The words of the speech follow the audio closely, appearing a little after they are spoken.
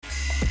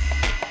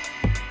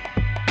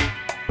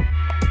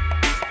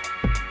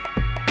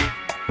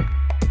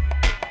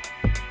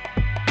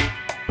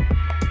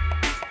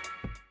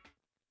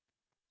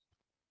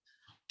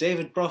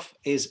David Brough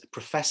is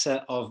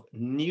Professor of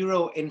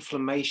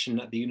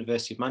Neuroinflammation at the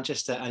University of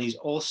Manchester, and he's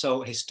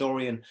also a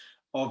historian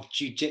of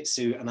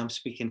Jiu-Jitsu, and I'm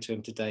speaking to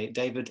him today.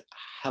 David,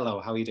 hello,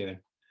 how are you doing?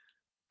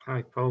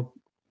 Hi, Paul.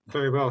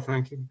 Very well,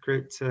 thank you.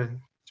 Great to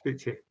speak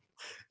to you.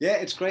 Yeah,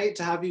 it's great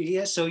to have you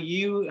here. So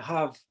you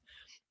have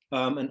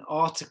an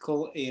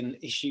article in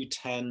issue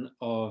 10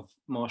 of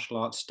Martial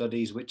Arts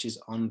Studies, which is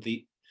on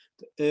the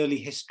early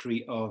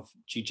history of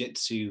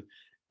Jiu-Jitsu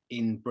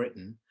in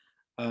Britain.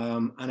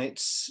 And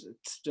it's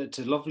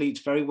a lovely,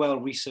 it's very well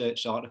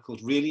researched article,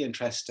 really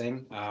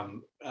interesting,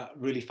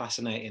 really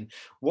fascinating.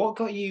 What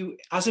got you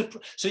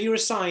so you're a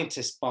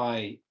scientist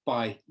by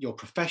your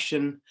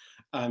profession,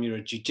 you're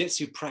a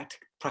jiu-jitsu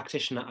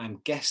practitioner,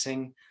 I'm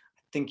guessing.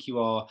 I think you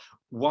are.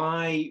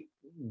 Why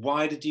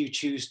did you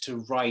choose to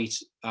write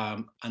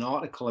an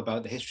article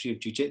about the history of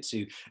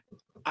jiu-jitsu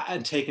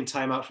and taking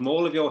time out from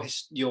all of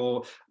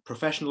your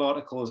professional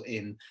articles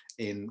in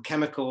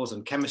chemicals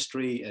and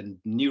chemistry and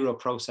neuro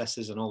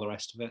processes and all the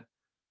rest of it?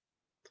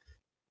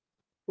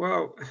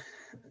 Well,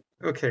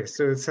 okay,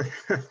 so it's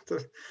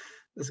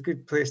that's a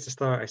good place to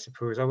start, I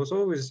suppose. I've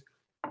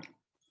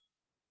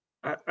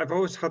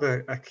always had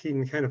a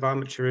keen kind of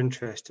amateur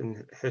interest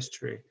in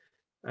history.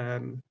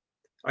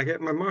 I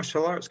get my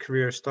martial arts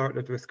career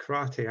started with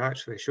karate,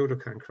 actually,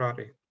 Shotokan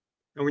karate.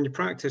 And when you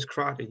practice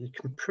karate, you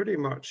can pretty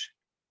much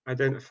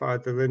identify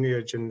the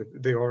lineage and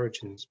the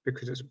origins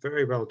because it's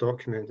very well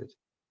documented.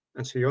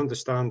 And so you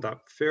understand that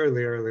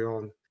fairly early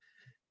on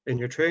in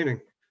your training.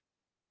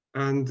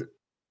 And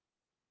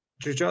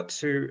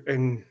jiu-jitsu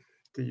in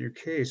the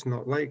UK is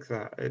not like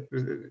that. It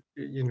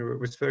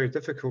was very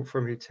difficult for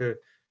me to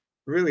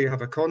really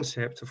have a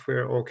concept of where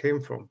it all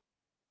came from.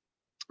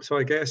 So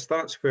I guess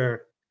that's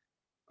where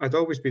I'd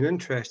always been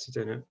interested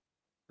in it.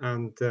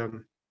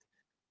 And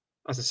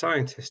as a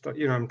scientist,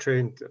 I'm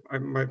trained,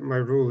 my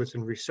role is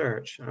in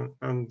research.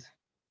 And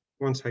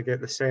once I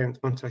get the sense,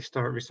 once I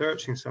start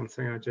researching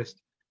something, I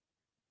just,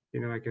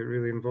 I get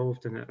really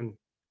involved in it. And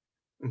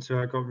so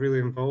I got really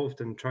involved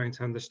in trying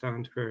to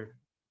understand where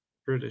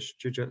British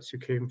Jiu-Jitsu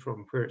came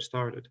from, where it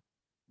started.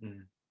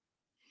 Mm.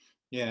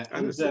 Yeah,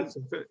 And it's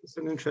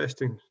an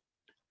interesting.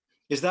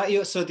 Is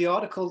that so the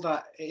article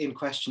that in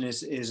question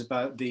is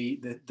about the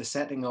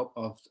setting up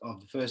of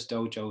the first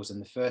dojos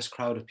and the first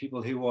crowd of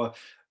people who were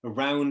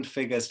around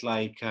figures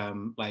like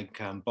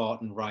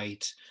Barton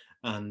Wright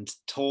and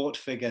taught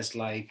figures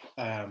like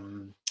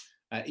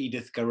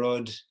Edith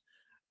Garud.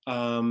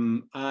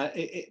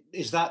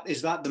 Is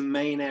that the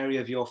main area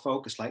of your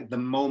focus, like the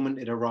moment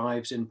it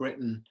arrives in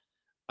Britain,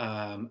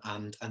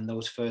 and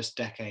those first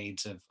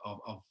decades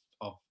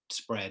of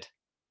spread?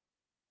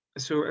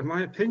 So in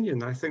my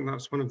opinion, I think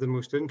that's one of the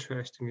most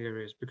interesting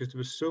areas because there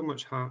was so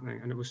much happening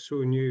and it was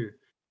so new.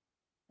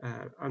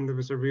 And there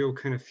was a real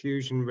kind of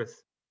fusion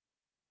with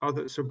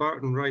other. So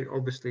Barton Wright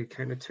obviously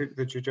kind of took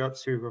the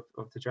jiu-jitsu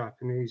of the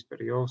Japanese,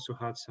 but he also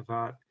had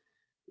Savate.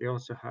 He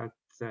also had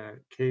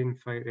cane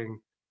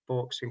fighting,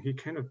 boxing. He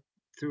kind of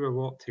threw a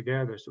lot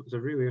together. So it was a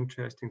really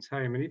interesting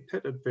time. And he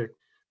pitted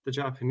the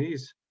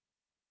Japanese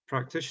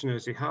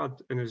practitioners he had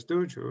in his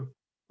dojo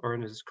or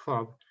in his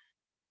club.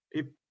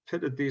 He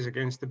pitted these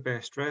against the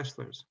best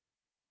wrestlers.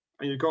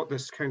 And you got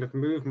this kind of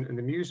movement in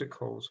the music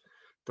halls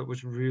that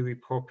was really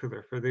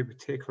popular, where they would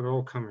take on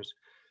all comers,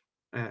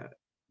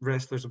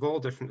 wrestlers of all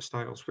different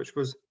styles, which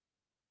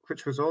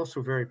was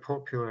also very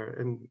popular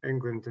in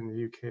England and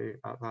the UK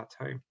at that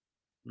time.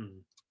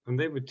 Mm. And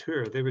they would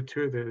tour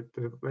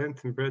the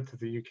length and breadth of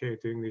the UK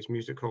doing these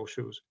music hall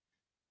shows.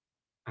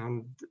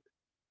 And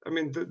I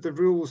mean, the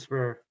rules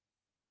were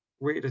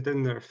weighted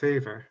in their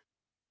favor.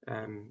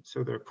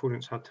 So their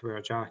opponents had to wear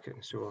a jacket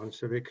and so on,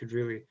 so they could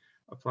really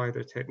apply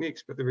their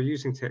techniques, but they were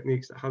using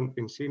techniques that hadn't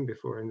been seen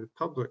before, and the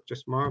public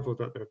just marveled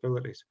at their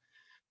abilities.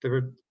 They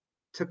were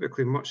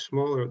typically much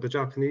smaller. The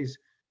Japanese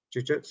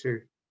jiu-jitsu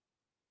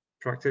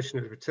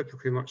practitioners were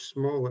typically much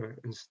smaller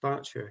in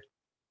stature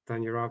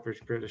than your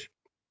average British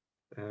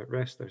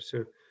wrestler.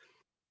 So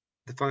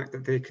the fact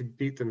that they could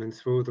beat them and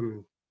throw them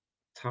and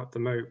tap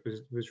them out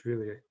was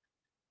really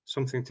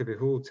something to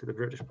behold to the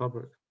British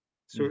public.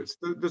 So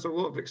there's a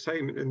lot of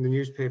excitement in the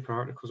newspaper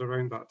articles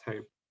around that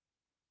time.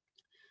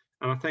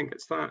 And I think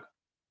it's that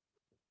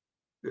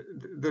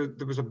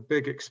there was a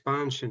big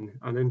expansion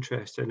and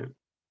interest in it.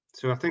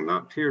 So I think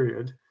that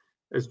period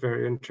is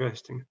very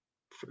interesting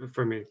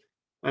for me.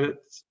 And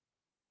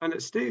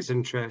it stays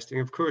interesting.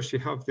 Of course, you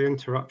have the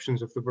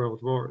interruptions of the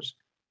world wars,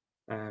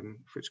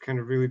 which kind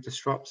of really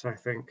disrupts, I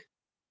think,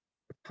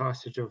 the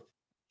passage of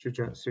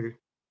jiu-jitsu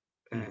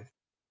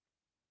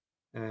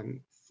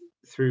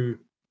through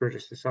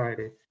British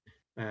society.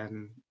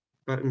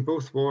 But in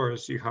both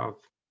wars, you have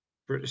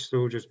British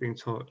soldiers being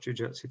taught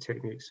jiu-jitsu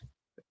techniques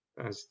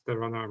as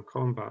their unarmed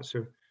combat.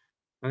 So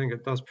I think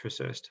it does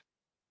persist.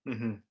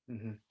 Mm-hmm,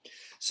 mm-hmm.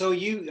 So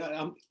you,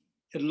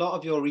 a lot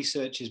of your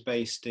research is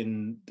based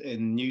in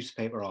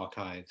newspaper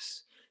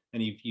archives,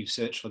 and you've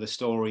searched for the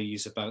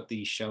stories about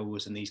these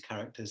shows and these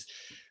characters.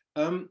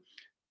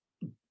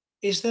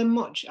 Is there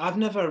much? I'm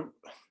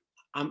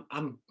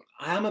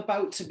I am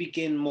about to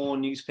begin more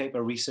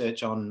newspaper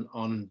research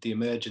on the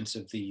emergence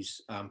of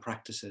these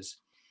practices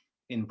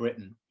in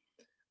Britain.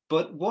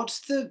 But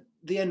what's the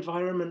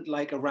environment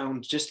like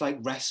around just like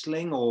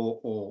wrestling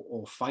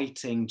or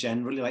fighting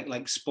generally,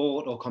 like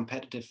sport or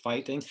competitive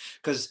fighting?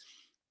 Because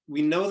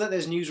we know that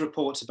there's news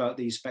reports about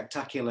these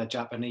spectacular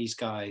Japanese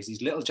guys,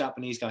 these little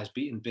Japanese guys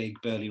beating big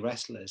burly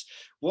wrestlers.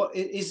 What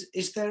is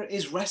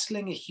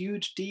wrestling a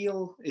huge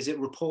deal? Is it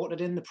reported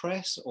in the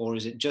press, or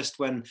is it just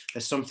when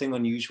there's something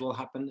unusual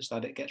happens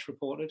that it gets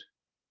reported?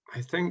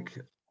 I think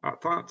at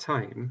that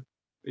time,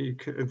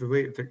 the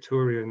late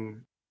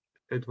Victorian,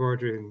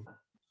 Edwardian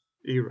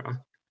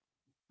era,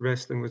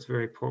 wrestling was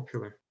very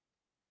popular.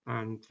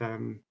 And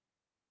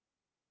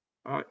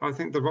I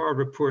think there are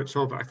reports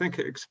of it. I think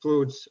it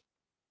explodes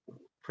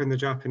when the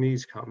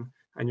Japanese come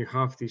and you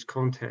have these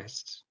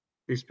contests,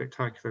 these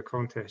spectacular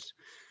contests.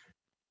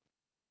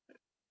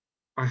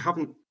 I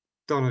haven't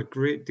done a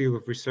great deal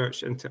of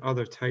research into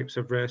other types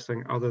of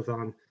wrestling other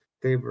than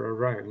they were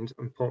around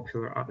and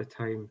popular at the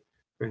time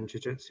when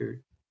jiu-jitsu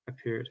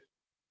appeared.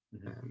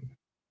 Mm-hmm.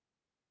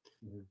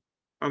 Mm-hmm.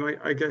 And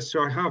I guess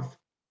so. I have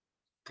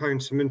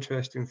found some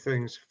interesting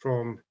things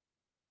from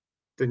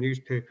the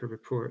newspaper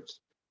reports.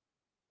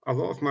 A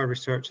lot of my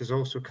research has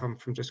also come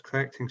from just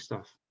collecting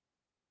stuff.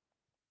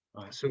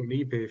 Right. So on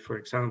eBay, for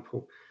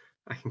example,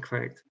 I can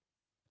collect,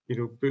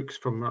 books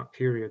from that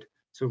period.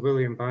 So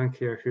William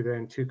Bankier, who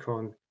then took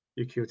on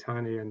Yukio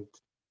Tani and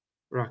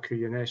Raku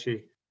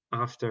Yaneshi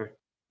after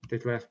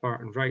they'd left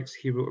Barton Wrights,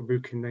 he wrote a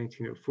book in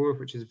 1904,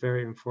 which is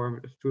very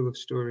informative, full of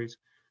stories.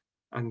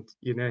 And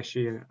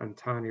Yaneshi and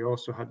Tani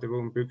also had their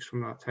own books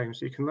from that time.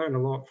 So you can learn a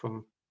lot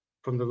from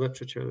the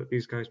literature that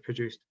these guys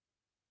produced.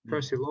 Mm-hmm.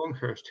 Percy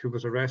Longhurst, who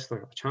was a wrestler,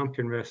 a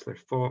champion wrestler,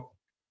 fought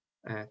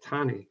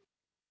Tani,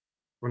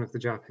 one of the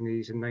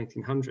Japanese, in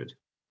 1900,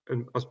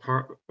 and as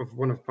part of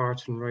one of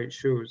Barton Wright's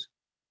shows.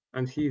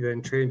 And he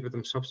then trained with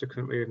them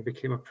subsequently and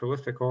became a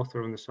prolific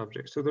author on the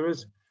subject. So there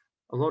is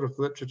a lot of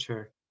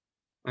literature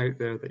out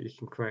there that you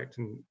can collect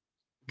and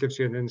gives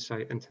you an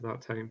insight into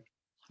that time.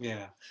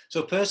 Yeah.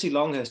 So Percy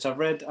Longhurst, I've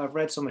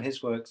read some of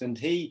his works, and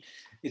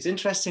it's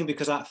interesting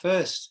because at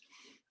first,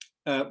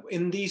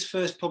 in these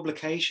first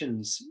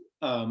publications,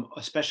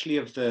 especially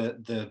of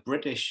the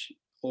British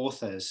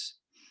authors,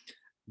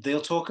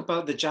 they'll talk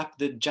about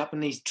the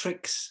Japanese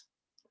tricks.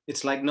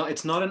 It's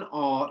not an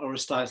art or a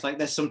style. It's like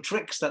there's some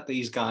tricks that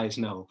these guys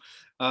know,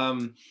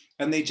 and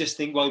they just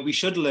think, well, we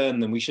should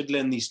learn them. We should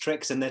learn these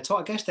tricks, and I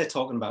guess they're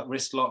talking about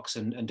wrist locks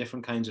and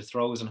different kinds of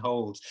throws and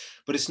holds,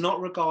 but it's not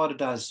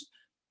regarded as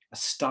a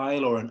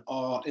style or an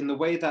art in the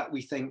way that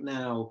we think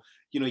now.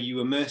 You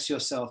immerse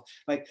yourself.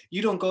 Like,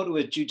 you don't go to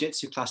a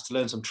jiu-jitsu class to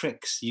learn some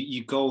tricks.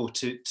 You go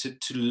to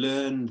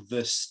learn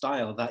the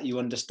style that you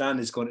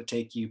understand is going to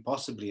take you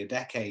possibly a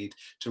decade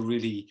to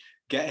really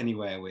get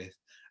anywhere with.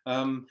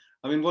 I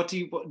mean, what do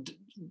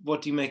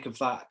you make of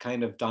that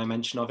kind of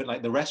dimension of it?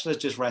 Like, the wrestlers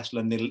just wrestle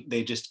and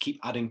they just keep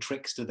adding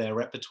tricks to their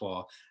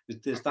repertoire.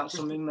 Is that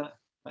something that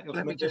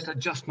let me just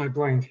adjust my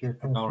blind here.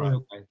 All right,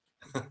 okay.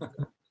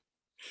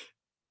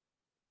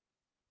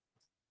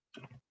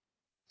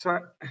 So,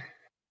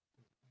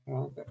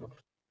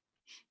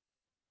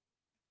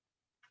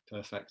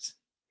 perfect.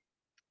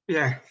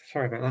 Yeah,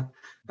 sorry about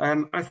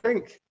that. I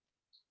think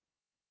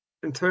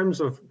in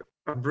terms of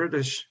a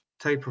British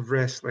type of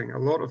wrestling, a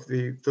lot of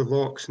the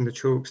locks and the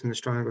chokes and the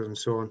strangles and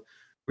so on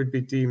would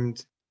be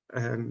deemed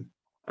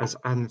as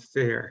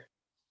unfair.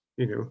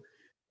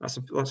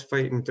 That's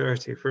fighting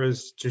dirty.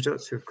 Whereas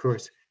jiu-jitsu, of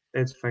course,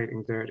 is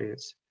fighting dirty.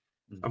 It's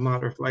a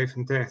matter of life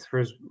and death,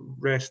 whereas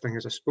wrestling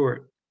is a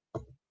sport.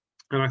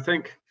 And I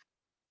think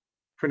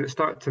when it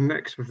started to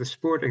mix with the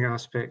sporting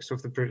aspects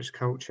of the British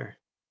culture,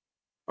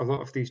 a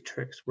lot of these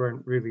tricks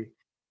weren't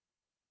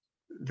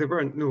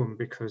known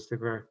because they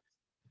were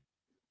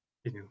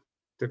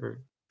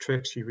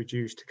tricks you would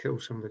use to kill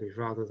somebody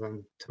rather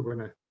than to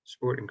win a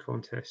sporting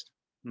contest.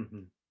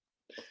 Mm-hmm.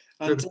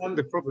 And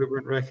they probably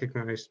weren't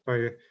recognised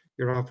by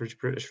your average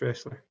British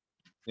wrestler.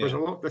 Whereas a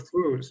lot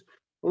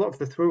of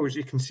the throws,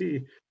 you can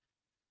see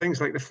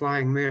things like the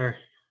flying mare,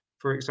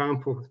 for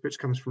example, which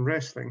comes from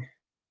wrestling.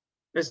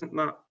 Isn't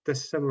that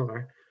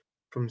dissimilar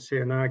from, say,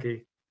 a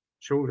nagi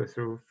shoulder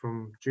throw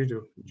from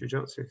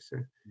jiu-jitsu?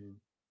 So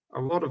a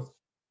lot of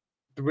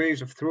the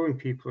ways of throwing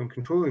people and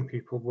controlling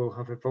people will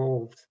have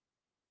evolved.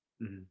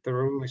 Mm-hmm. There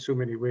are only so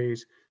many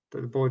ways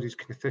that the bodies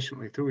can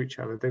efficiently throw each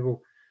other. They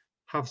will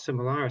have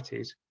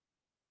similarities,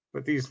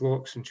 but these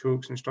locks and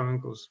chokes and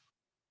strangles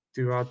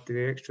do add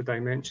the extra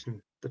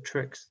dimension, the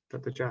tricks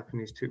that the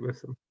Japanese took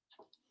with them.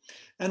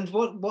 And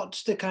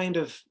what's the kind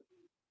of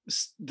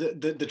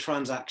the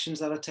transactions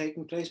that are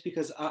taking place?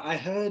 Because I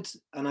heard,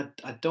 and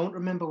I don't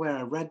remember where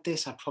I read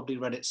this. I probably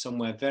read it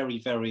somewhere very,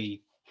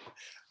 very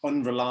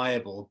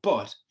unreliable,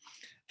 but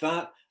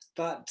that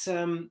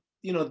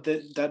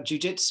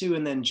jiu-jitsu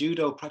and then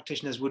judo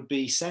practitioners would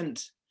be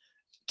sent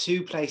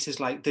to places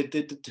like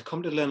to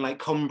come to learn like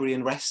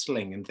Cumbrian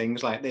wrestling and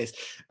things like this.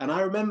 And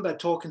I remember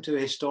talking to a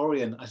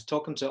historian. I was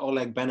talking to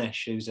Oleg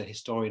Benesh, who's a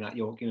historian at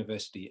York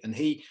University, and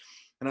he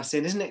And I was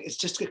saying, isn't it? It's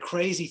just a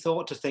crazy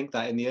thought to think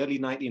that in the early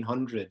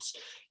 1900s,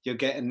 you're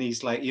getting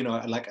these like, you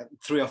know, like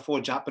 3 or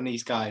 4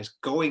 Japanese guys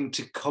going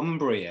to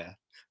Cumbria.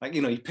 Like,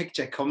 you know, you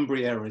picture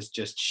Cumbria as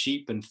just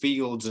sheep and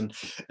fields and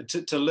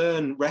to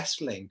learn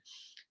wrestling.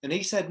 And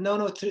he said, no,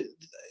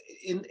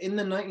 in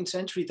the 19th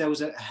century, there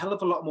was a hell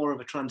of a lot more of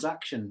a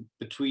transaction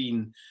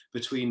between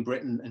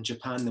Britain and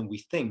Japan than we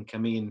think. I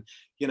mean,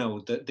 you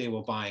know, that they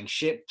were buying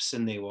ships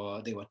and there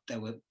were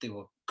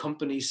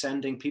companies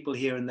sending people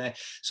here and there.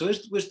 So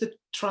was the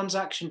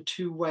transaction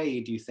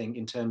two-way, do you think,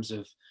 in terms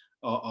of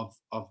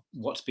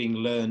what's being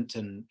learnt,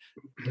 and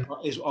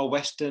are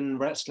Western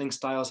wrestling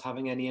styles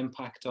having any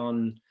impact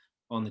on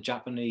the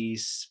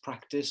Japanese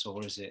practice,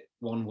 or is it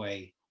one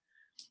way?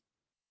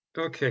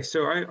 Okay,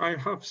 so I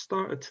have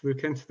started to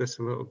look into this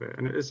a little bit,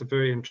 and it is a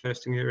very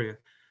interesting area.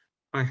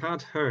 I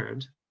had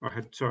heard, or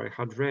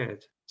had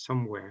read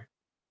somewhere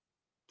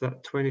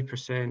that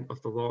 20% of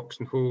the locks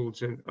and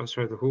holds in,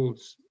 the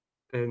holds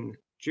in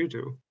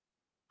judo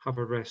have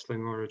a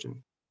wrestling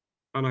origin.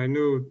 And I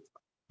know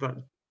that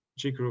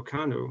Jigoro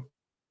Kano,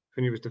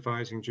 when he was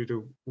devising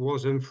judo,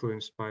 was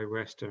influenced by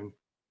Western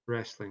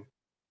wrestling.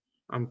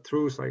 And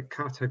throws like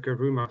kata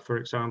garuma, for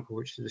example,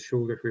 which is the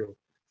shoulder wheel,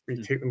 where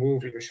you take them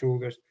over your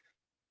shoulders,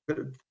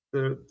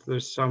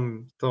 there's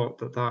some thought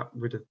that that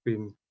would have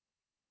been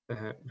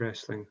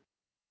wrestling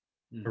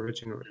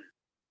originally.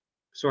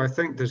 So I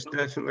think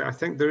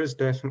there is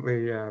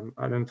definitely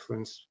an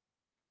influence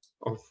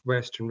of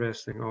Western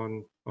wrestling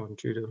on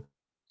judo.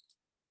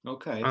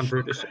 Okay. And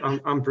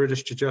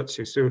British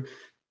jiu-jitsu. So,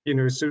 you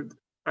know, so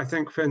I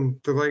think when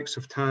the likes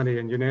of Tani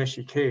and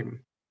Yoneshi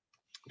came,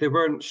 they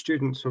weren't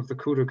students of the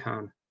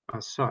Kodokan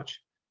as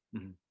such,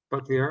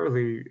 but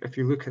if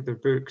you look at their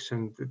books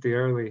and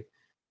their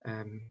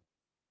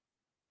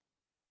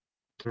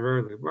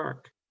early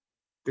work,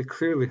 they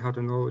clearly had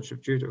a knowledge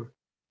of judo.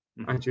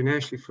 And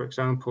Yoneshi, for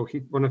example,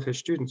 one of his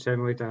students,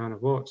 Emily Diana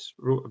Watts,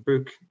 wrote a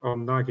book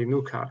on Nage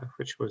no Kata,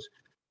 which was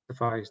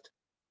devised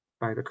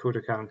by the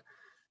Kodokan.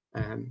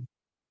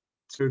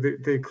 So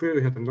they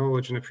clearly had a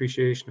knowledge and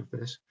appreciation of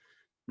this.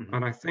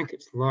 And I think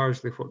it's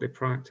largely what they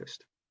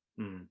practiced,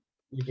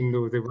 even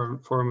though they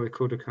weren't formally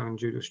Kodokan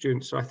judo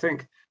students. So I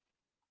think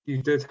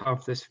you did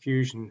have this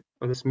fusion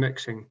or this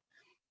mixing,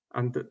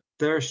 and that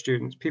their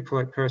students, people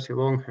like Percy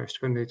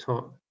Longhurst, when they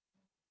taught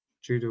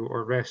judo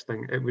or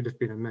wrestling, it would have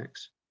been a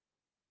mix.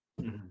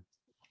 Okay.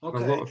 A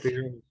lot of the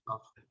early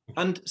stuff.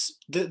 And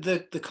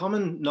the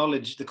common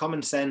knowledge, the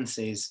common sense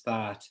is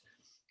that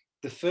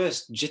the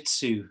first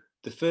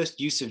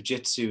use of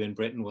jitsu in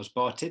Britain was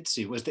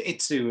Bartitsu, was the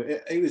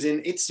Itsu. It was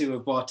in Itsu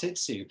of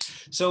Bartitsu.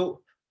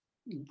 So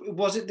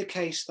was it the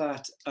case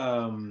that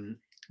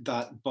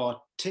that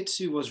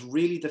Bartitsu was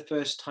really the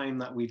first time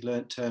that we'd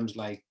learnt terms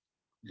like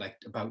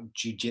about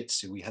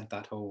jujitsu? We had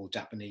that whole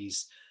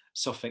Japanese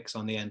suffix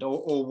on the end,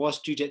 or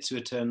was jujitsu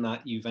a term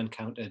that you've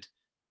encountered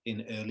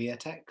in earlier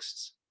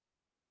texts?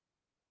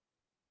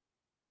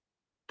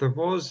 There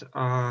was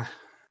a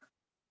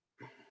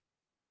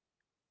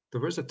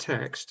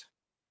text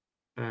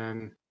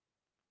in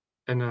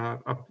a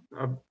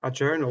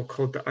journal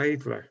called the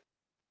Idler,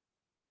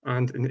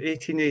 and in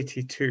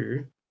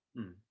 1882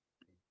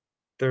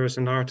 there was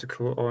an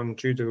article on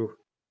judo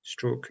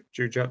stroke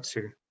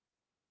jujutsu,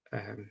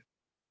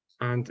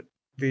 and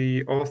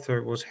the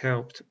author was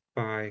helped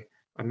by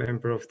a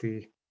member of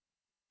the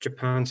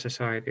Japan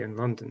Society in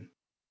London.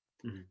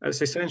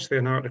 It's essentially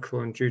an article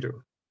on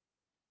judo,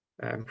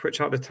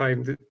 which at the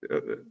time,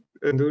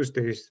 in those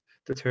days,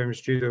 the terms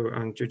judo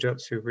and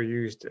jujutsu were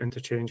used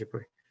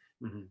interchangeably.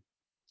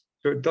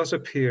 So it does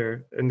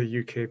appear in the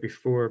UK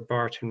before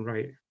Barton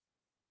Wright.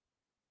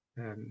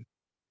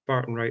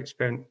 Barton Wright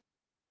spent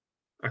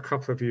a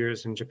couple of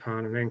years in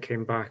Japan and then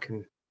came back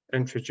and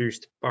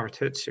introduced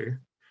Bartitsu,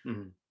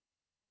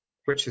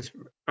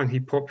 and he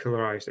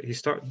popularized it.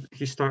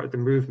 He started the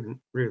movement,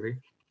 really.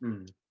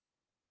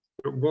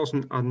 It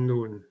wasn't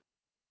unknown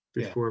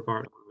before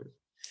Barton Wright.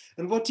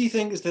 And what do you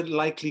think is the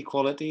likely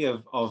quality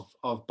of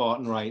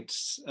Barton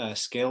Wright's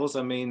skills?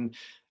 I mean,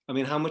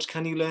 how much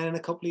can you learn in a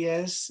couple of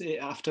years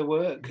after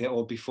work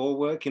or before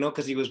work? You know,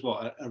 because he was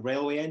what, a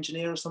railway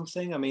engineer or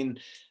something. I mean,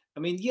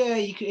 yeah,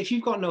 if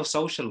you've got no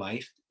social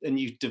life and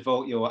you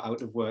devote your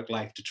out of work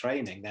life to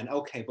training, then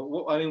okay. But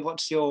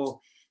what's your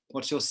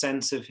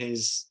sense of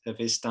his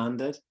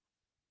standard?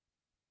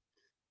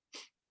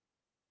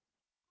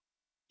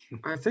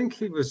 I think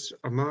he was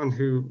a man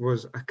who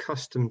was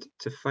accustomed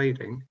to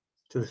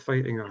the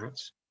fighting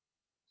arts,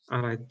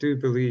 and I do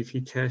believe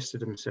he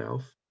tested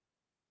himself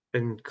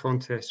in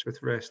contests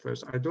with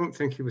wrestlers. I don't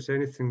think he was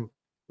anything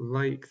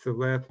like the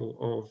level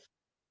of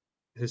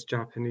his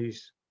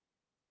Japanese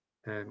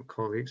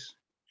colleagues,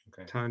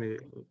 Tani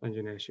and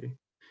Yoneshi.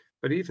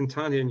 But even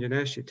Tani and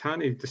Yoneshi,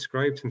 Tani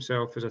described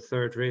himself as a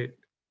third-rate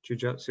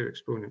jujutsu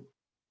exponent.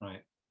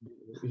 Right.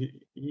 He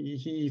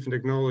even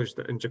acknowledged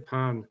that in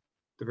Japan,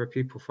 there were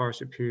people far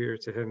superior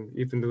to him,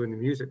 even though in the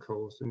music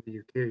halls in the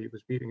UK, he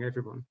was beating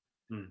everyone.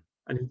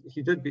 And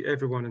he did beat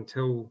everyone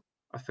until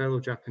a fellow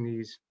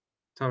Japanese,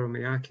 Taro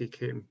Miyake,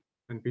 came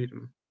and beat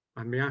him.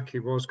 And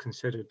Miyake was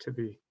considered to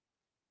be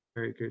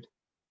very good,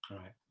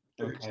 Right.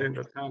 to the Okay. extent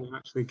that Tana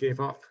actually gave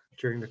up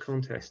during the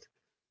contest.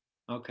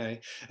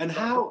 Okay. And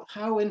But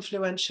how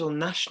influential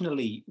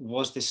nationally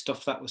was this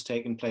stuff that was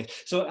taking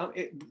place? So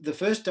the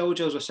first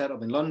dojos were set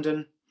up in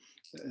London.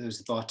 There was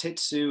the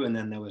Bartitsu, and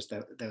then there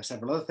were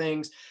several other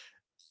things.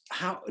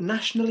 How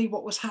nationally,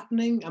 what was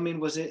happening? I mean,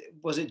 was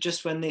it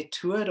just when they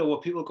toured, or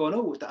were people going,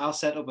 "Oh, I'll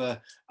set up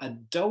a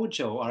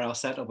dojo, or I'll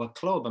set up a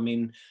club"? I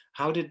mean,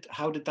 how did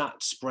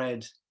that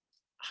spread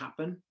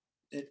happen,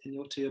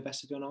 to your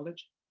best of your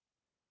knowledge?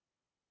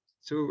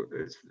 so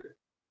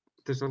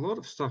there's a lot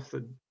of stuff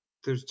that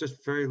there's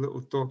just very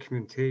little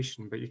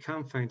documentation, but you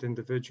can find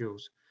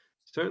individuals.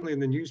 Certainly in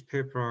the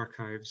newspaper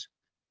archives,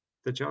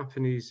 the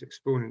Japanese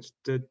exponents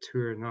did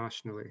tour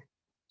nationally.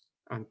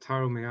 And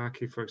Taro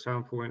Miyake, for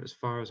example, went as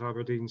far as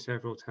Aberdeen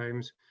several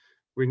times.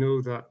 We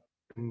know that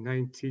in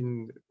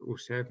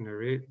 1907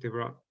 or 8, they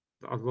were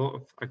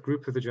a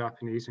group of the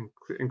Japanese,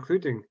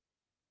 including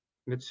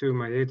Mitsuo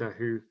Maeda,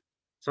 who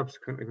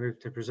subsequently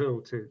moved to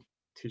Brazil to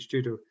teach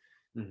judo,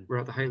 were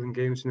at the Highland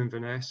Games in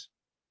Inverness.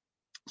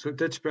 So it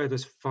did spread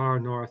as far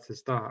north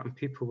as that, and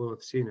people will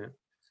have seen it.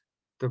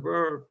 There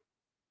were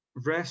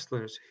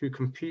wrestlers who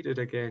competed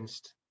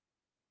against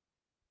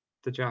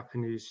the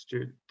Japanese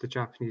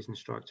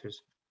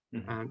instructors,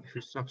 Mm-hmm. and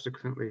who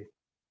subsequently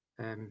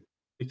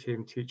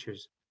became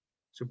teachers.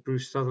 So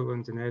Bruce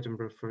Sutherland in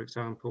Edinburgh, for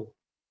example,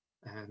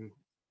 um,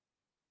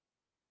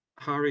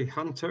 Harry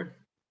Hunter,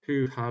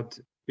 who had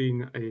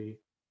been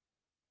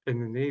in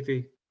the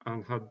Navy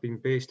and had been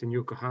based in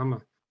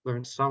Yokohama,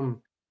 learned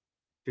some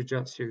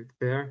jiu-jitsu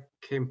there,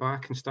 came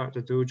back and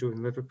started a dojo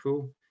in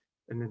Liverpool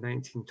in the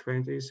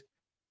 1920s.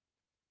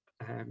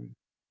 Um,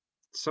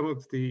 some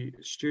of the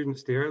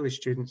students, the early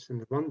students in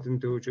the London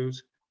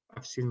dojos,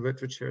 I've seen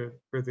literature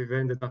where they've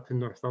ended up in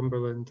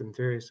Northumberland and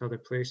various other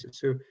places.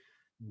 So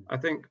I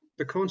think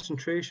the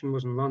concentration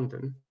was in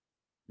London,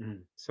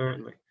 Mm-hmm.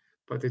 certainly,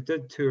 but they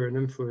did tour and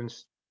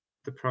influence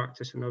the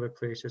practice in other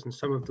places. And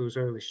some of those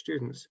early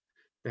students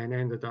then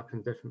ended up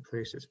in different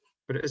places,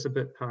 but it is a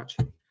bit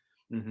patchy.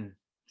 Mm-hmm.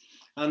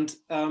 And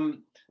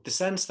the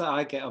sense that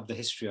I get of the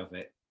history of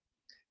it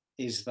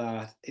is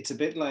that it's a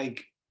bit like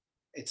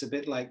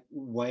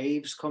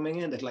waves coming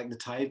in, like the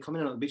tide coming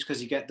in on the beach,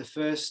 because you get the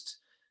first,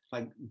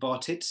 like,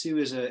 Bartitsu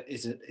is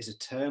a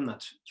term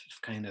that's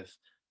kind of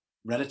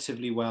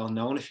relatively well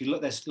known. If you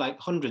look, there's like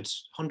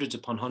hundreds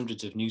upon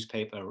hundreds of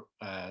newspaper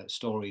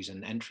stories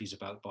and entries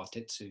about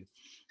Bartitsu.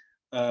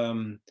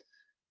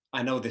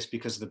 I know this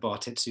because the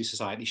Bartitsu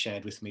Society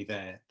shared with me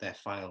their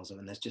files,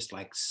 and there's just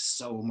like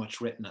so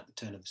much written at the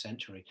turn of the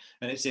century,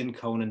 and it's in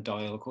Conan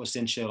Doyle, of course,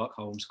 in Sherlock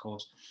Holmes, of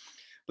course.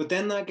 But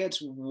then that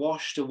gets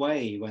washed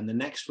away when the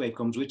next wave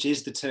comes, which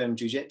is the term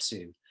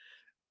jujitsu.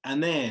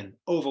 And then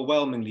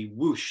overwhelmingly,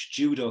 whoosh,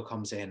 judo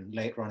comes in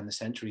later on in the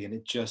century, and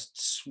it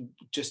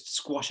just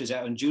squashes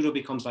out, and judo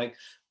becomes like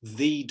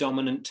the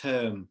dominant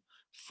term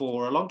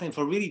for a long time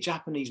for really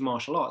Japanese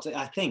martial arts.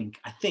 I think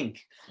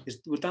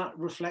would that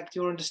reflect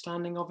your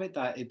understanding of it,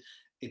 that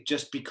it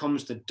just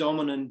becomes the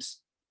dominant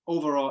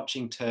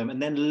overarching term,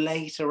 and then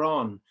later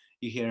on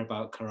you hear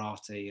about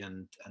karate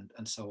and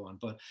so on,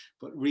 but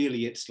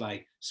really it's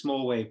like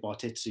small wave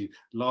Bartitsu,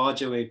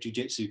 larger wave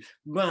jiu-jitsu,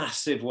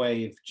 massive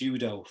wave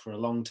judo for a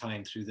long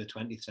time through the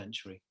 20th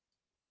century.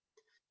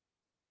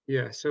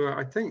 Yeah, so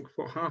I think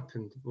what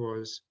happened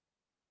was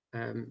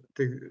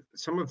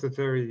some of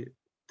the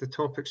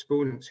top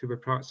exponents who were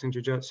practicing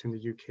jiu-jitsu in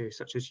the UK,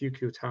 such as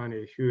Yukio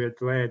Tane, who had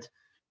led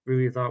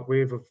really that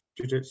wave of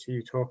jiu-jitsu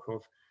you talk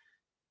of,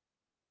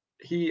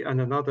 he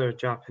and another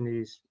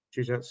Japanese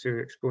jiu-jitsu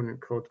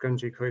exponent called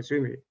Gunji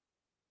Koizumi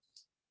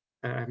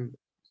um,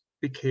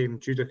 became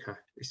judoka,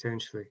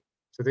 essentially.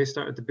 So they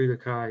started the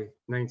Budokai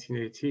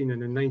 1918,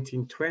 and in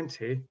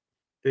 1920,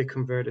 they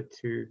converted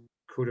to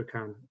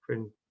Kodokan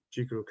when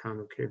Jigoro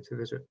Kano came to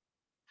visit.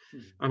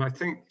 And I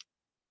think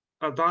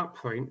at that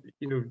point,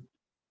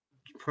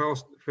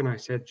 when I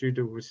said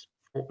judo was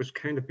what was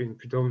kind of being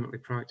predominantly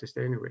practiced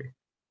anyway,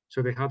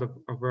 so they had a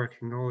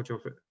working knowledge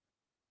of it.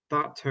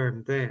 That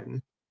term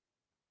then,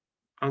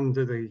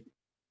 under the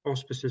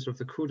auspices of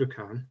the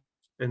Kodokan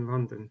in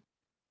London,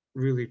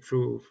 really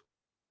drove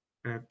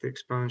the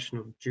expansion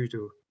of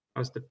judo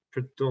as the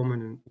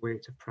predominant way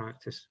to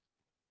practice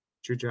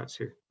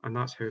jujitsu, and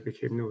that's how it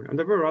became known. And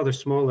there were other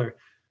smaller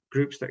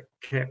groups that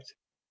kept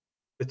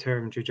the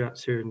term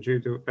jujitsu and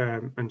judo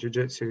and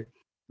jujitsu,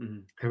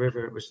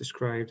 however it was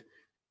described.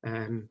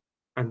 And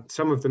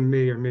some of them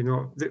may or may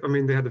not. I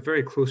mean, they had a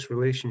very close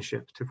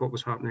relationship to what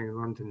was happening in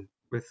London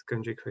with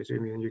Gunji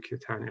Koizumi and Yukio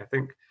Tane. I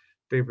think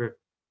they were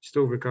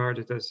still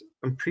regarded as,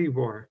 and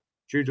pre-war,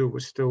 judo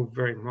was still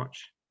very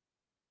much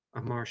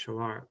a martial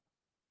art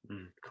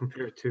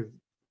compared to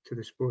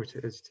the sport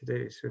it is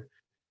today. So,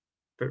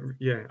 but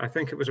yeah, I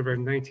think it was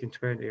around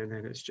 1920, and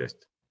then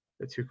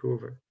it took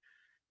over.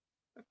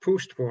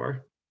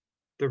 Post-war,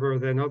 there were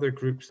then other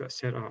groups that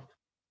set up.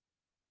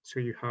 So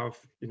you have,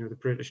 the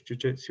British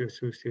Jiu-Jitsu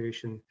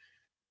Association,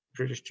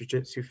 British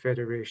Jiu-Jitsu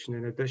Federation,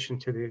 in addition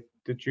to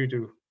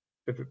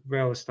the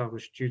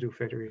well-established judo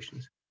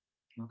federations.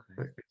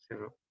 Okay.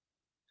 set up.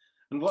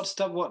 And what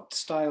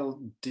style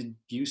did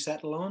you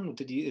settle on?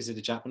 Is it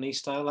a Japanese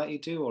style that you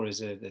do, or is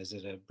it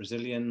a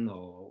Brazilian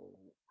or?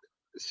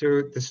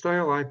 So the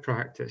style I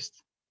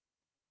practiced,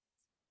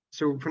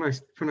 so when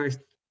I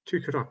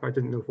took it up, I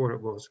didn't know what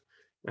it was,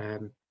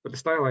 but the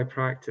style I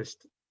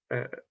practiced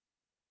uh,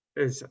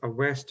 is a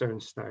Western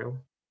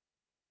style,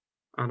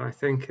 and I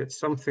think it's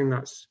something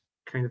that's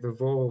kind of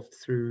evolved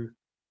through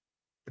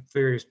the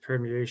various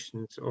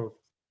permeations of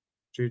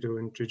judo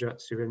and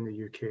jiu-jitsu in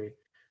the UK,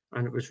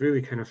 and it was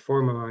really kind of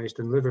formalized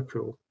in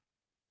Liverpool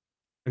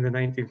in the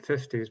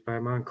 1950s by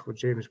a man called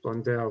James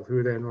Blundell,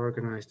 who then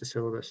organized the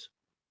syllabus,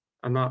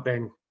 and that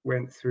then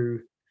went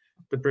through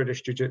the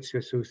British Jiu-Jitsu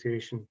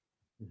Association.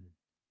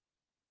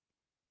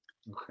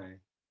 Okay.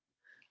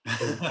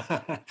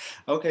 So,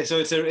 Okay, so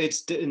does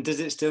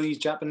it still use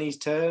Japanese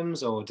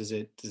terms, or does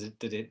it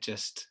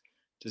just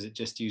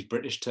use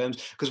British terms?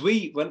 Because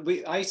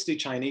I used to do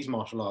Chinese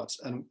martial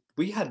arts, and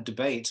we had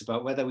debates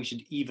about whether we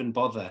should even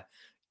bother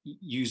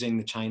using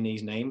the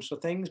Chinese names for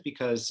things,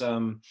 because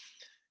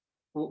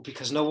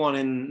because no one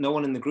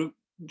in the group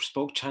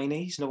spoke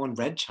Chinese, no one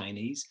read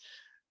Chinese.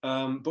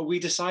 But we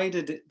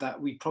decided that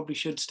we probably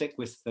should stick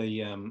with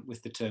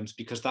the terms,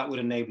 because that would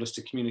enable us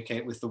to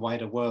communicate with the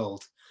wider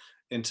world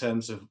in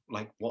terms of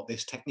like what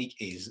this technique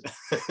is.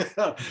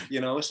 So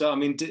I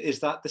mean, is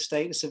that the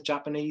status of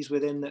Japanese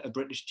within a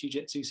British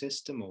jiu-jitsu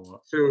system,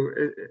 or? so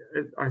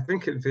I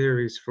think it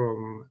varies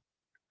from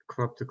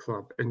club to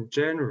club. In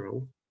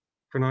general,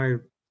 when I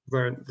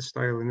learned the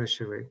style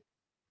initially,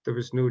 there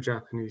was no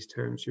Japanese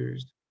terms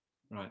used.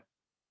 Right.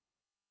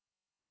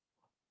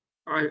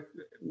 I,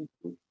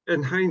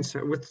 in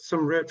hindsight, with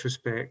some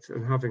retrospect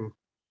and having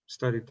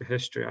studied the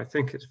history, I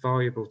think it's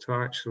valuable to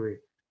actually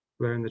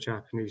learn the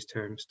Japanese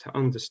terms to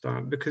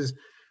understand, because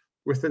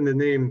within the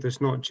name,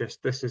 there's not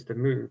just this is the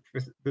move,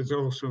 there's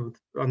also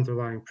the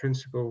underlying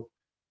principle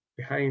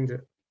behind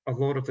it a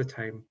lot of the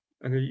time.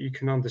 And you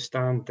can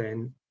understand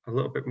then a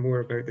little bit more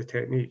about the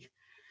technique.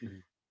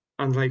 Mhm.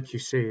 And like you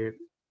say,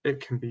 it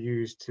can be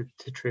used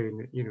to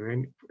train,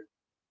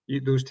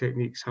 those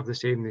techniques have the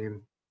same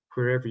name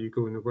wherever you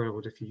go in the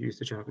world if you use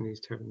the Japanese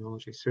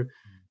terminology. So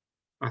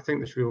I think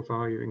there's real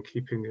value in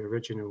keeping the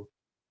original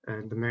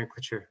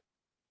nomenclature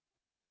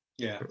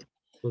Yeah. for,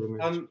 for the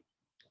moves. Um,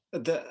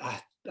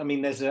 I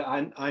mean,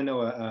 I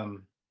know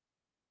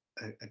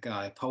a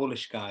guy, a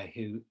Polish guy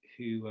who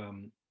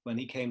when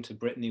he came to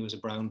Britain, he was a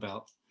brown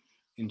belt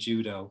in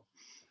judo,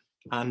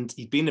 and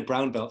he'd been a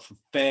brown belt for a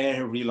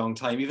very long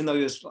time, even though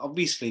he was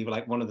obviously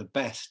like one of the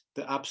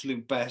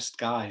absolute best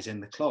guys in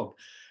the club.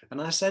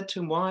 And I said to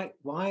him, why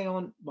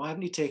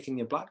haven't you taken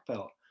your black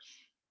belt?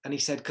 And he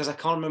said, because I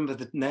can't remember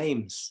the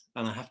names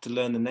and I have to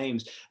learn the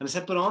names. And I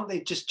said, but aren't they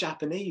just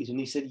Japanese? And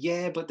he said,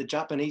 yeah, but the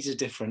Japanese is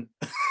different.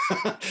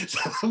 So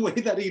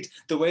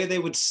the way they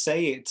would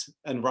say it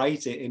and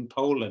write it in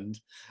Poland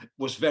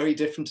was very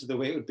different to the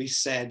way it would be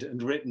said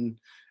and written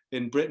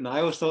in Britain.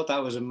 I always thought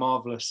that was a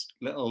marvelous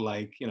little,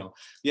 like,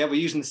 yeah, we're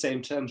using the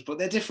same terms, but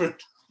they're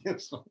different.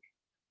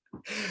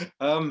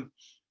 um,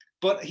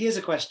 but here's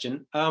a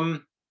question.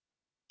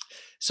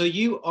 So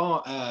you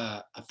are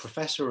a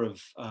professor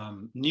of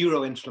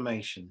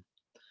neuroinflammation.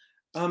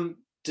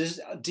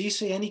 Do you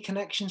see any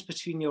connections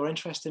between your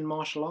interest in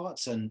martial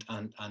arts and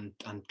kind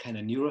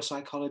of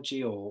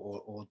neuropsychology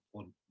or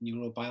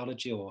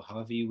neurobiology, or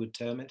however you would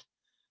term it?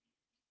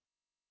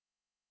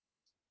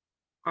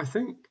 I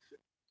think,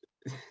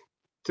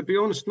 to be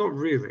honest, not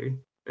really.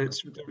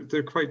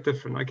 They're quite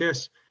different. I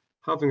guess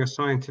having a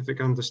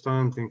scientific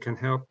understanding can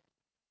help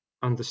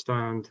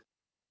understand,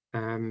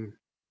 um,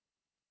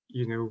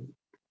 you know,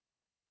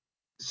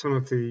 some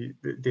of the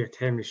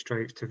Atemi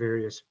strikes to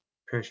various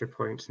pressure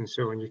points and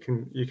so on. You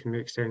can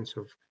make sense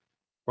of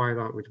why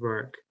that would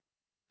work,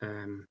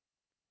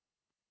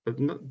 but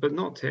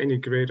not to any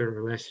greater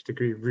or less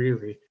degree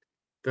really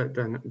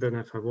than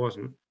if I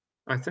wasn't.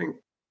 I think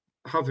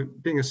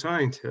being a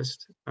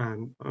scientist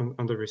and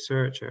a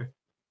researcher,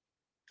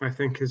 I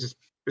think is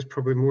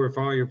probably more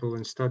valuable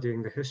in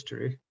studying the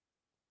history,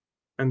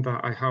 and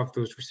that I have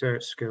those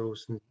research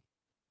skills and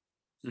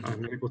Mm-hmm.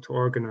 I'm able to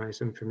organize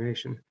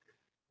information.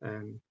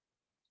 Um,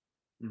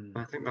 Mm.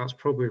 I think that's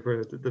probably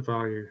where the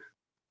value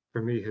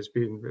for me has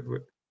been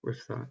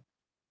with that.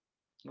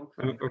 And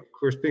Okay. of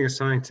course, being a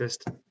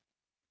scientist,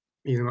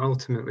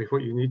 ultimately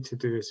what you need to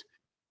do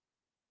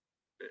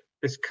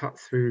is cut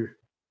through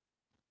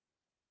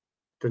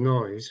the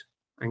noise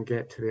and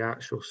get to the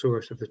actual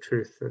source of the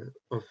truth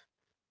of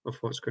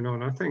what's going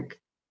on. I think,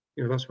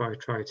 that's what I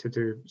try to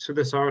do. So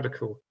this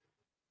article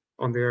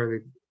on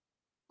the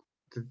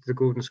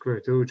Golden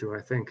Square Dojo,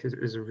 I think,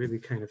 is a really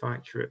kind of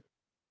accurate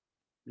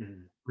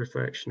Mm.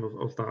 reflection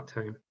of that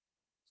time.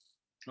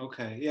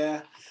 Okay.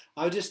 Yeah.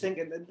 I was just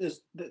thinking that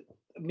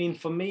I mean,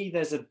 for me,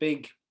 there's a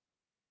big,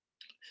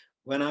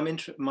 when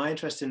my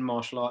interest in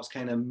martial arts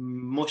kind of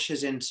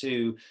mushes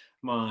into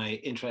my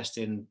interest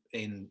in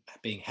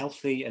being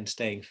healthy and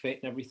staying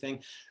fit and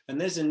everything. And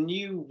there's a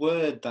new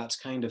word that's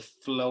kind of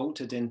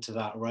floated into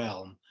that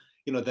realm.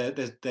 you know,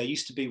 there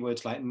used to be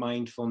words like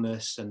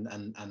mindfulness and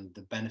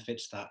the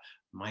benefits that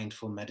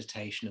mindful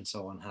meditation and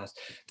so on has.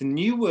 The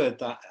new word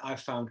that I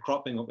found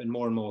cropping up in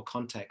more and more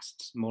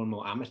contexts, more and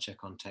more amateur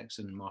contexts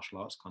and martial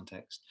arts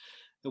context,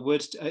 the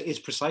word is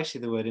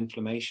precisely the word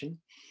inflammation.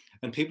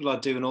 And people are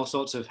doing all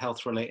sorts of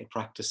health related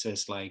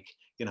practices like,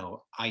 you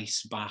know,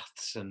 ice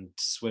baths and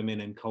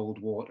swimming in cold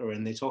water.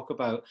 And they talk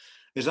about,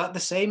 is that the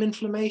same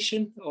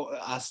inflammation or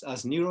as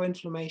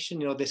neuroinflammation?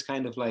 You know, this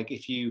kind of like,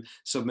 if you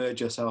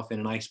submerge yourself in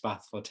an ice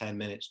bath for 10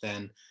 minutes,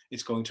 then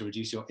it's going to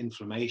reduce your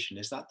inflammation.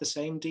 Is that the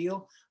same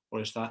deal? Or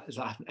is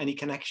that any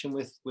connection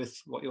with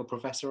what you're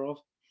professor of?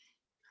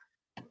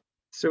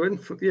 So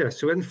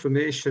so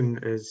inflammation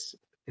is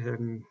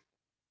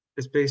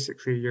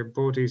basically your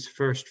body's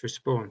first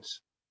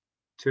response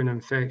to an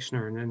infection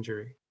or an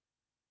injury.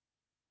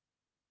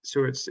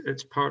 So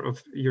it's part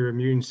of your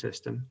immune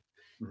system.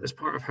 Mhm. It's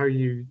part of how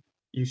you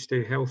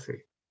stay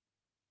healthy.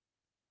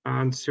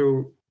 And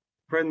so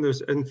when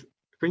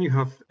when you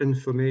have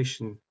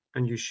inflammation,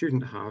 and you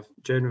shouldn't have,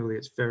 generally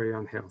it's very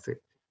unhealthy.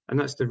 And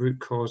that's the root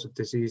cause of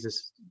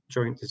diseases,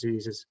 joint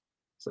diseases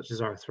such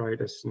as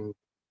arthritis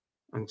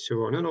and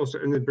so on. And also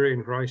in the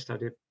brain, where I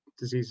study,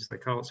 diseases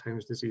like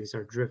Alzheimer's disease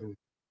are driven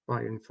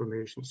by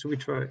inflammation. So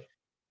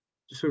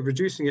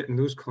reducing it in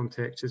those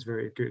contexts is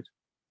very good.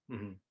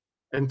 Mm-hmm.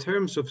 In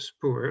terms of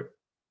sport,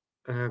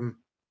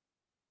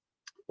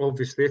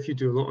 obviously, if you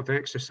do a lot of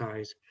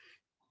exercise,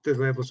 the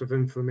levels of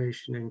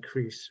inflammation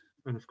increase.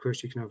 And of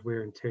course, you can have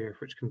wear and tear,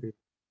 which can be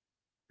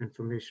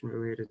inflammation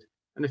related.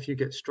 And if you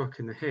get struck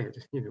in the head,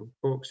 you know,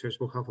 boxers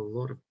will have a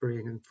lot of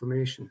brain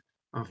inflammation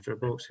after a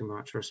boxing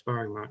match or a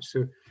sparring match.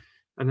 So,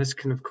 and this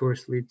can, of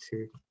course, lead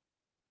to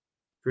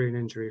brain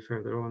injury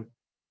further on.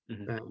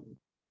 Mm-hmm.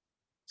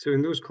 So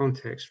in those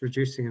contexts,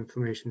 reducing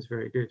inflammation is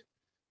very good.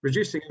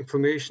 Reducing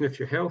inflammation if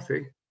you're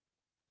healthy,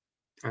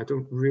 I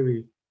don't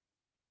really,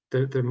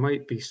 there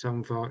might be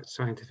some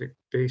scientific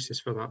basis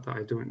for that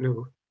I don't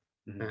know.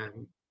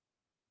 Mm-hmm.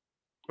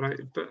 But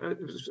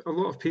a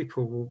lot of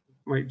people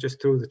might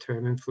just throw the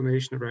term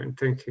inflammation around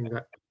thinking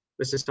that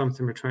this is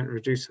something we're trying to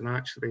reduce, and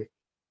actually,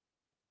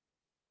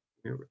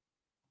 you know,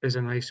 is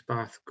an ice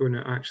bath going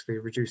to actually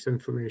reduce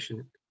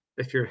inflammation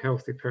if you're a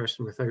healthy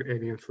person without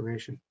any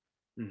inflammation?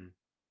 Mm-hmm.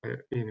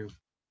 You know,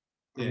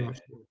 I'm Yeah. not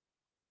sure.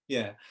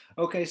 Yeah.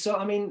 Okay. So,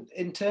 I mean,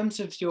 in terms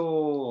of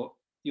your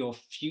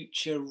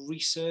future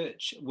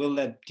research,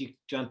 do you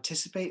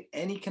anticipate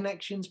any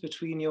connections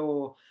between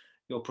your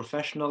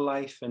professional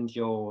life and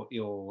your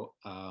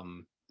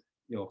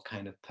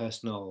kind of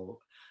personal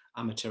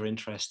amateur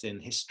interest in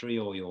history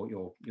or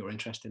your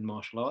interest in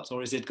martial arts,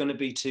 or is it going to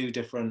be two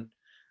different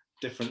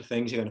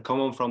things? You're going to come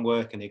home from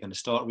work and you're going to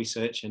start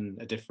research in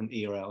a different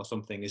era or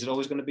something. Is it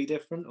always going to be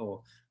different,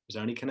 or is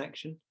there any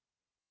connection?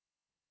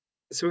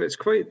 So it's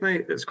quite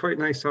nice. It's quite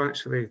nice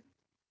actually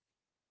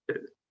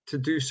to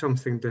do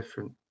something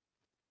different.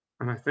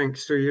 And I think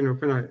so. You know,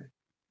 when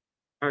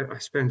I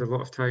spend a lot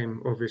of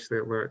time, obviously,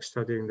 at work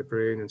studying the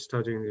brain and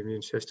studying the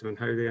immune system and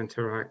how they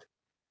interact.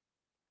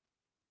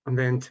 And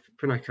then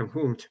when I come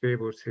home, to be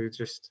able to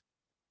just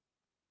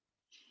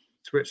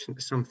switch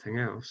into something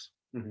else,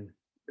 Mm-hmm.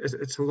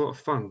 it's a lot of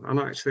fun. And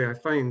actually, I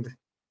find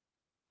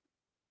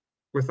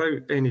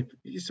without any,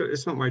 so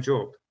it's not my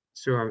job.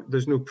 So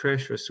there's no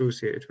pressure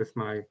associated with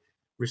my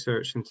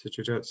research into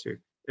jiu-jitsu.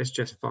 It's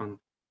just fun.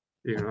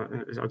 You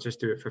know, I'll just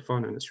do it for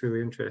fun, and it's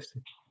really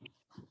interesting.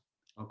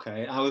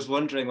 Okay, I was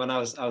wondering when I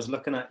was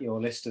looking at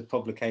your list of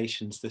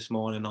publications this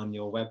morning on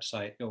your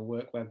website, your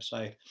work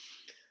website,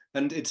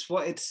 and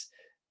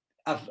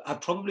I've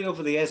probably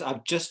over the years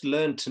I've just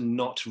learned to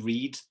not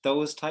read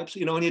those types.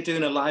 You know, when you're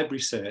doing a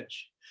library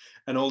search,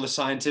 and all the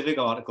scientific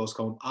articles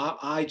come,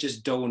 I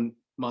just don't.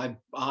 My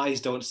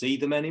eyes don't see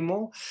them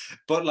anymore.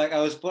 But like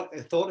what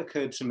a thought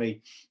occurred to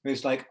me.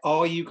 It's like,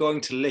 are you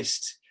going to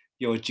list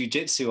your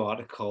jiu-jitsu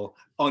article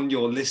on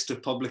your list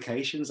of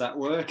publications at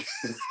work?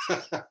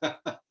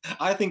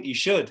 I think you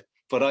should,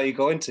 but are you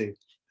going to?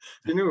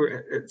 You know,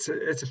 it's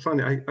a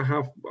funny.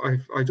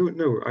 I don't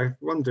know. I've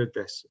wondered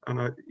this,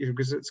 and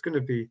because it's going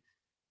to be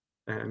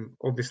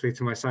obviously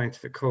to my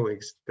scientific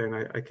colleagues, then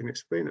I can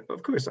explain it. But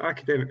of course,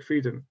 academic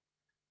freedom.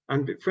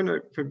 And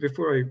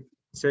before I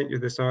sent you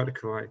this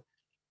article,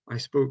 I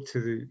spoke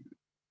to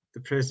the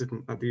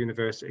president at the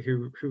university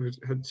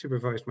had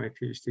supervised my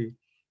PhD,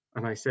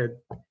 and I said,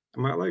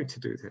 "Am I allowed to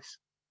do this?"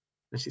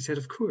 And she said,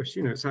 "Of course.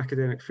 You know, it's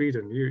academic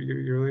freedom.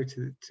 You're allowed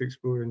to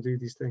explore and do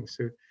these things."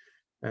 So,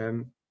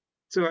 um,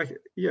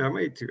 I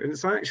might do. And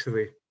it's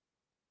actually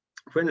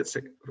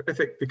if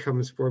it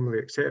becomes formally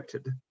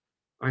accepted,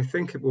 I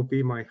think it will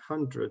be my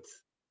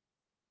 100th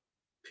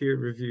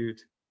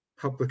peer-reviewed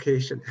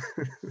publication.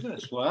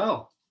 Yes,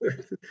 wow.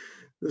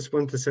 This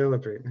one to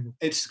celebrate.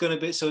 It's going to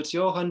be, so it's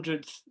your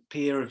 100th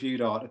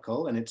peer-reviewed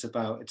article, and it's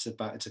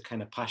a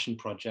kind of passion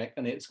project,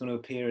 and it's going to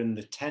appear in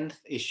the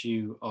 10th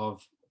issue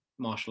of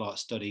Martial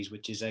Arts Studies,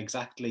 which is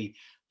exactly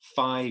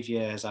 5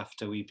 years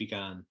after we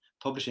began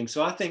publishing.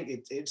 So I think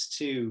it's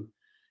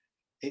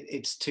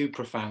it's too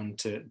profound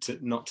to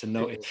not to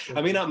notice. Yeah,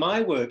 I mean, at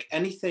my work,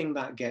 anything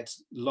that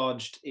gets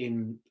lodged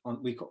in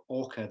on we call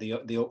ORCA,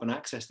 the open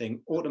access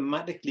thing,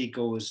 automatically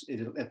goes,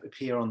 it'll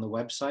appear on the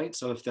website.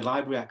 So if the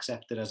library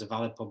accepts it as a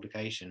valid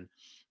publication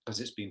because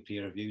it's been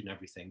peer reviewed and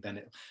everything, then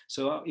it.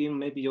 So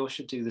maybe you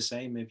should do the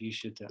same. Maybe you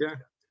should. yeah.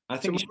 I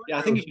So think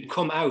I think you should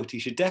come out. You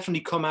should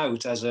definitely come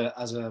out as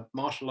a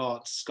martial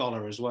arts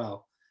scholar as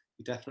well.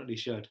 You definitely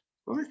should.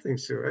 well, I think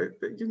so.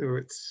 But you know,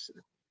 it's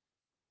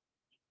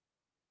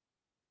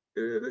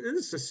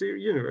a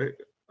you know,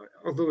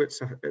 although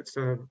it's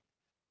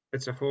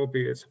a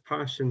hobby, it's a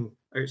passion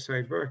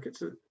outside work.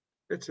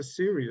 It's a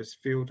serious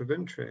field of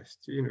interest.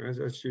 You know,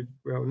 as you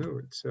well know,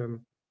 it's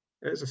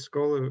a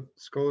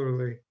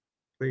scholarly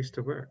place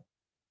to work.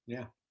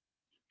 Yeah,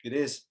 it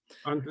is.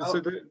 And Oh,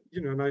 so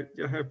you know, and I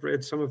have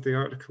read some of the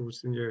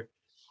articles in your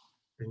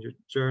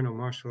journal,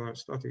 Martial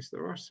Arts Studies.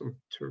 There are some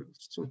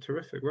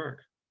terrific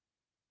work.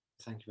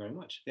 thank you very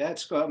much. Yeah,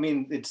 it's. I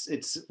mean,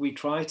 we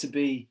try to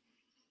be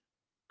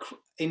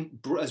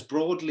as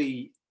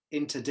broadly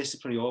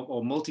interdisciplinary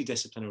or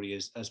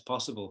multidisciplinary as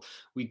possible.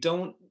 We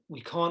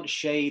can't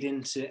shade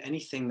into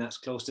anything that's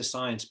close to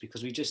science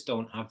because we just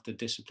don't have the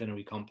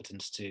disciplinary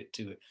competence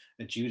to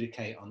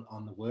adjudicate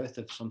on the worth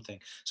of something.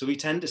 So we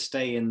tend to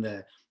stay in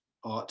the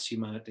arts,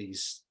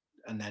 humanities,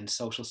 and then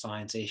social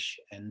science-ish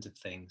end of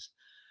things.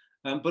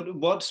 But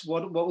what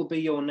will be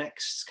your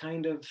next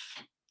kind of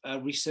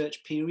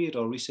research period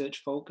or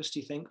research focus, do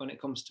you think, when it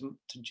comes to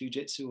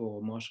jiu-jitsu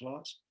or martial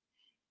arts?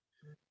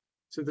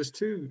 So there's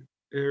two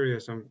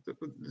areas.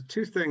 The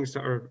two things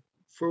that are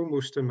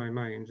foremost in my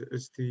mind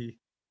is the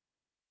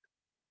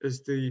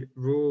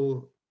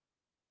role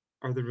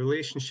or the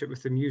relationship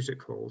with the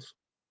music halls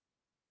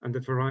and the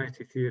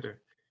variety theatre,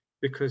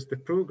 because the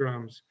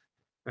programs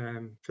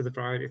for the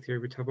variety theatre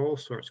would have all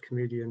sorts,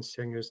 comedians,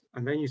 singers,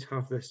 and then you'd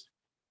have this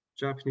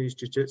Japanese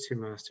jiu-jitsu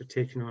master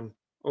taking on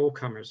all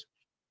comers.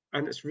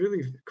 And it's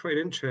really quite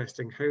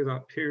interesting how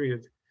that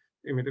period,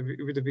 I mean,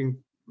 it would have been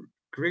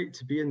great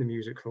to be in the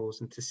music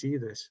halls and to see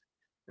this.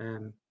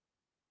 And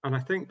I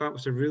think that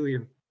was a really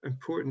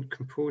important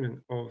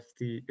component of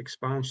the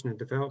expansion and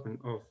development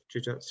of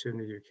jiu-jitsu in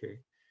the UK.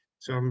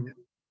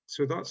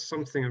 So that's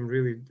something I'm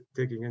really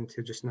digging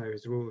into just now,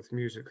 is the role of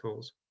music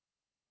halls.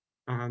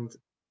 And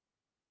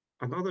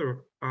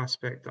another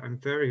aspect that I'm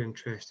very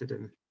interested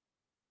in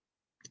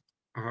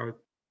are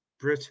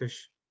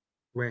British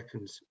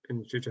weapons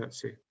in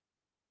jiu-jitsu.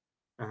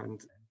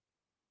 And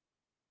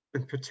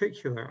in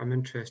particular, I'm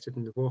interested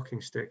in the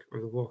walking stick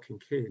or the walking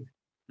cane.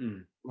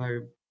 Now,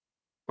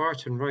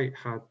 Barton Wright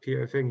had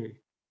Peter Vinge,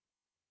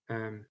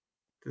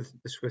 the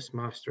Swiss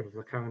master of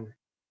Lacan,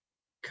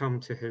 come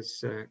to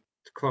his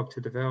club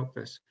to develop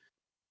this.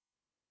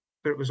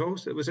 But it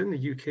was in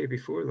the UK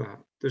before that.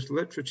 There's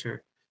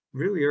literature,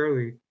 really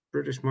early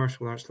British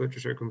martial arts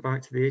literature going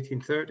back to the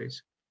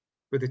 1830s,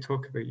 where they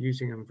talk about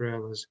using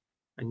umbrellas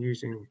and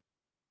using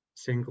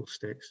single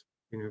sticks,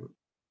 you know,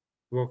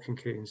 walking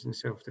canes in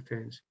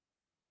self-defense.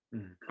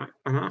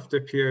 And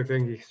after Pierre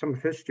Vinge, some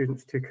of his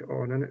students took it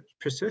on and it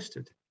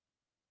persisted.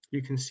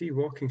 You can see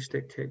walking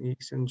stick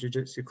techniques in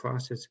jiu-jitsu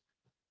classes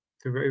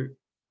throughout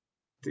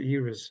the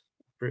eras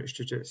of British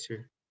jiu-jitsu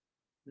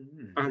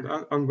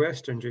and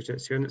Western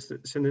jiu-jitsu, and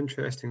it's an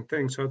interesting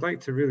thing. So I'd like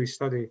to really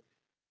study,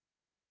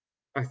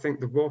 I think,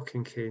 the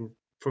walking cane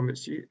from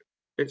its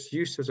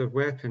use as a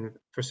weapon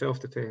for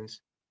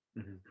self-defense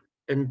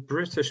in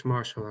British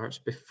martial arts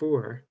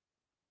before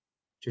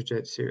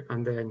jiu-jitsu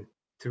and then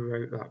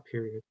throughout that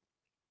period.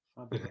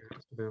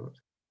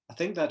 I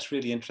think that's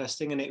really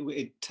interesting, and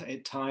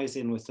it ties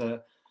in with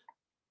a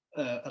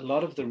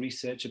lot of the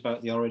research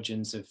about the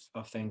origins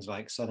of things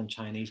like Southern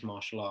Chinese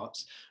martial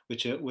arts,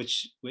 which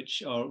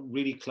are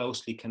really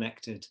closely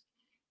connected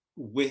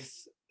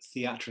with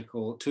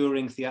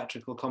touring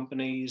theatrical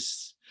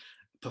companies,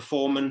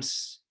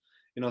 performance.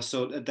 You know,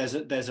 so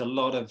there's a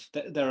lot of,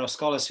 there are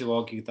scholars who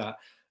argue that a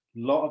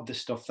lot of the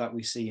stuff that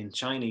we see in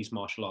Chinese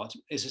martial arts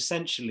is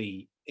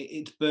essentially,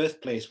 its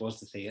birthplace was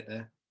the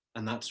theatre.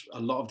 And that's a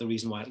lot of the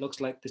reason why it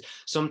looks like this.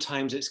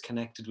 Sometimes it's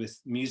connected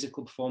with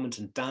musical performance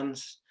and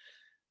dance.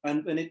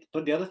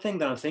 But the other thing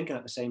that I'm thinking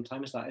at the same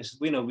time is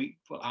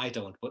I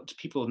don't, but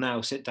people now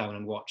sit down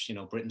and watch, you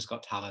know, Britain's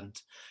Got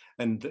Talent,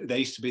 and there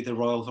used to be the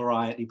Royal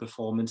Variety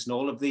Performance and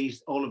all of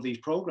these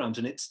programs.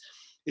 And it's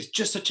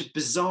just such a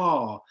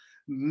bizarre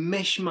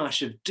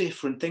mishmash of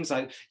different things.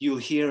 Like you'll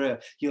hear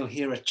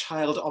a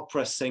child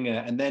opera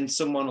singer, and then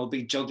someone will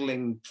be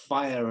juggling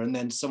fire, and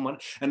then someone,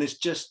 and it's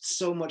just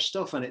so much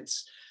stuff. And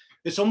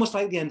it's almost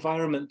like the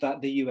environment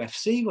that the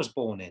UFC was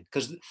born in,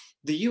 because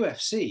the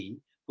UFC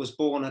was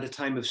born at a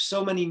time of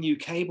so many new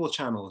cable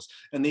channels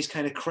and these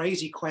kind of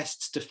crazy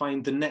quests to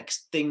find the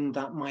next thing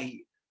that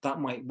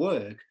might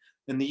work.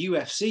 And the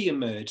UFC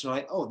emerged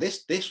like, oh,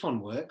 this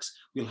one works,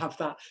 we'll have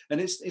that. And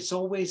it's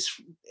always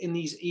in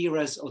these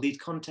eras or these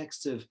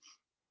contexts of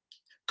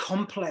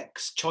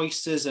complex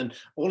choices and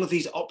all of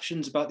these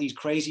options about these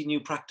crazy new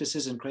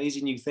practices and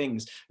crazy new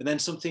things, and then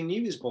something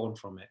new is born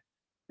from it.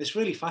 It's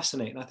really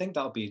fascinating. I think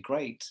that'll be a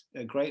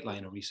great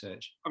line of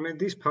research. I mean,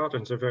 these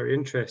patterns are very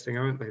interesting,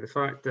 aren't they? The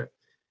fact that,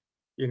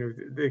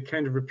 they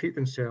kind of repeat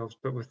themselves,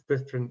 but with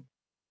different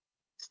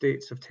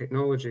states of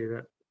technology,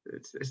 that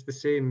it's the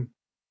same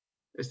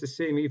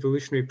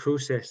evolutionary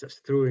process that's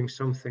throwing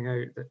something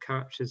out that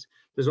captures.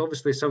 There's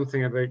obviously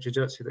something about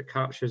jiu-jitsu that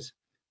captures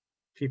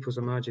people's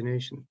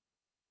imagination.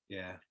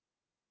 Yeah,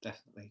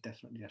 definitely.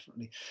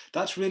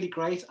 That's really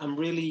great. I'm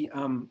really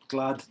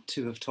glad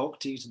to have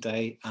talked to you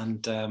today.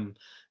 And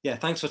yeah,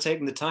 thanks for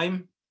taking the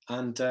time.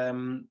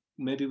 And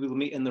maybe we'll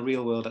meet in the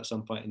real world at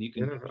some point and you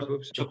can Yeah, I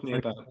hope so. chuck me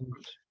Thank you about. so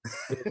much.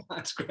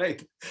 That's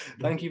great. Yeah.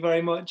 Thank you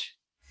very much.